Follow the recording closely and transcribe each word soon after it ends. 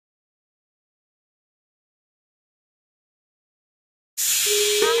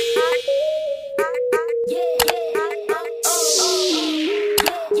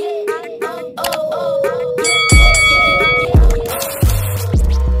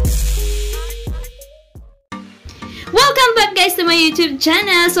guys to my YouTube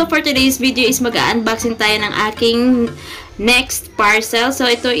channel. So for today's video is mag-unboxing tayo ng aking next parcel. So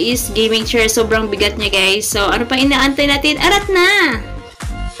ito is gaming chair. Sobrang bigat niya guys. So ano pa inaantay natin? Arat na!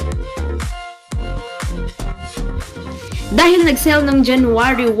 Dahil nag-sale ng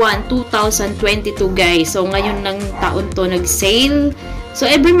January 1, 2022 guys. So ngayon ng taon to nag-sale. So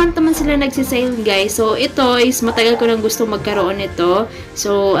every month naman sila nagsisale guys. So ito is matagal ko nang gusto magkaroon nito.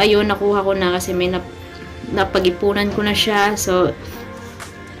 So ayun, nakuha ko na kasi may napag-ipunan ko na siya. So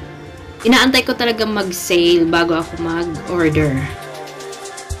inaantay ko talaga mag-sale bago ako mag-order.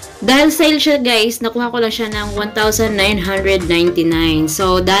 Dahil sale siya guys, nakuha ko lang siya ng 1,999.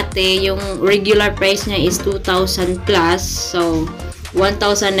 So dati yung regular price niya is 2,000 plus. So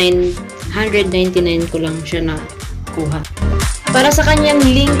 1,999 ko lang siya nakuha. Para sa kanyang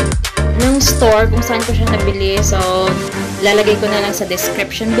link ng store kung saan ko siya nabili, so lalagay ko na lang sa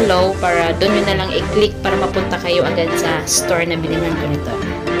description below para doon nyo na lang i-click para mapunta kayo agad sa store na bilingan ko nito.